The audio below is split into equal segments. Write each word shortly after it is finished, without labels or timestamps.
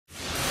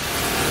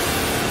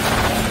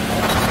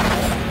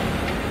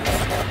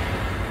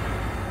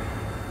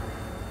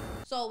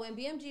So when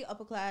BMG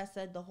Upperclass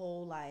said the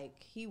whole, like,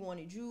 he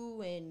wanted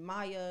you and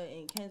Maya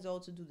and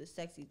Kenzo to do the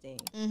sexy thing,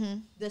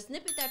 the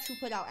snippet that you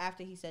put out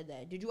after he said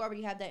that, did you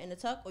already have that in the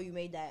tuck, or you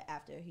made that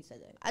after he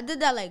said that? I did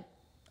that, like,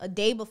 a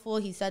day before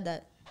he said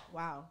that.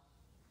 Wow.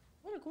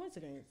 What a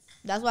coincidence.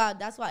 That's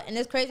why, and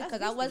it's crazy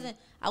because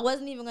I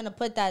wasn't even gonna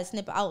put that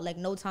snippet out like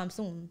no time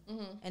soon,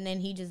 and then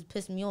he just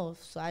pissed me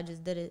off, so I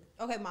just did it.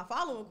 Okay, my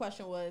following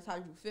question was, how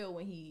did you feel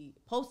when he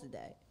posted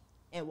that,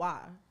 and why?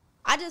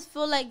 I just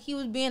feel like he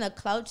was being a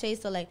clout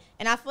chaser, like,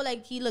 and I feel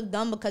like he looked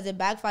dumb because it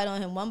backfired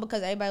on him. One,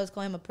 because everybody was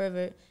calling him a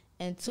pervert,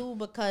 and two,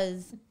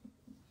 because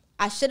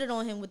I shitted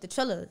on him with the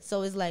Triller.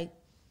 So it's like,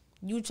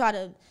 you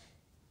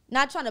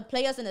not trying to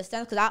play us in a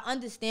sense, because I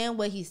understand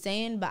what he's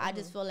saying, but I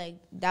just feel like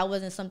that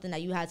wasn't something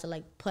that you had to,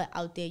 like, put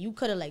out there. You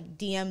could have, like,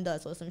 DM'd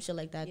us or some shit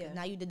like that. Yeah.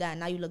 Now you did that, and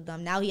now you look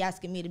dumb. Now he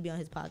asking me to be on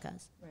his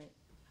podcast. Right.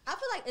 I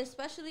feel like,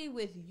 especially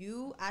with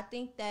you, I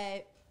think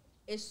that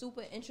it's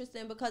super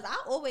interesting because I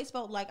always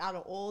felt like out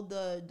of all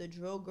the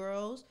drill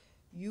girls,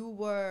 you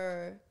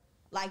were...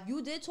 Like,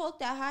 you did talk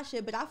that hot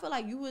shit, but I feel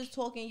like you was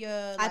talking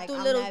your, like, I threw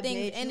I'm little that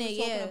things bitch. in you it, was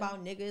yeah. talking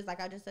about niggas. Like,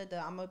 I just said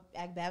that I'm going to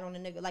act bad on a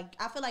nigga. Like,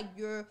 I feel like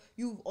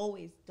you've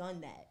always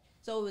done that.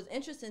 So it was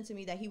interesting to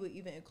me that he would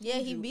even include you in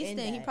that. Yeah, he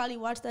beastin'. He probably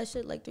watched that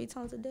shit, like, 3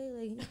 times a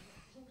day. Like...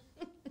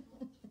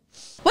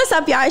 What's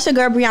up, y'all? It's your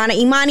girl, Brianna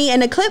Imani,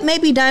 and the clip may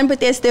be done, but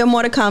there's still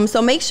more to come.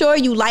 So make sure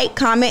you like,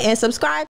 comment, and subscribe.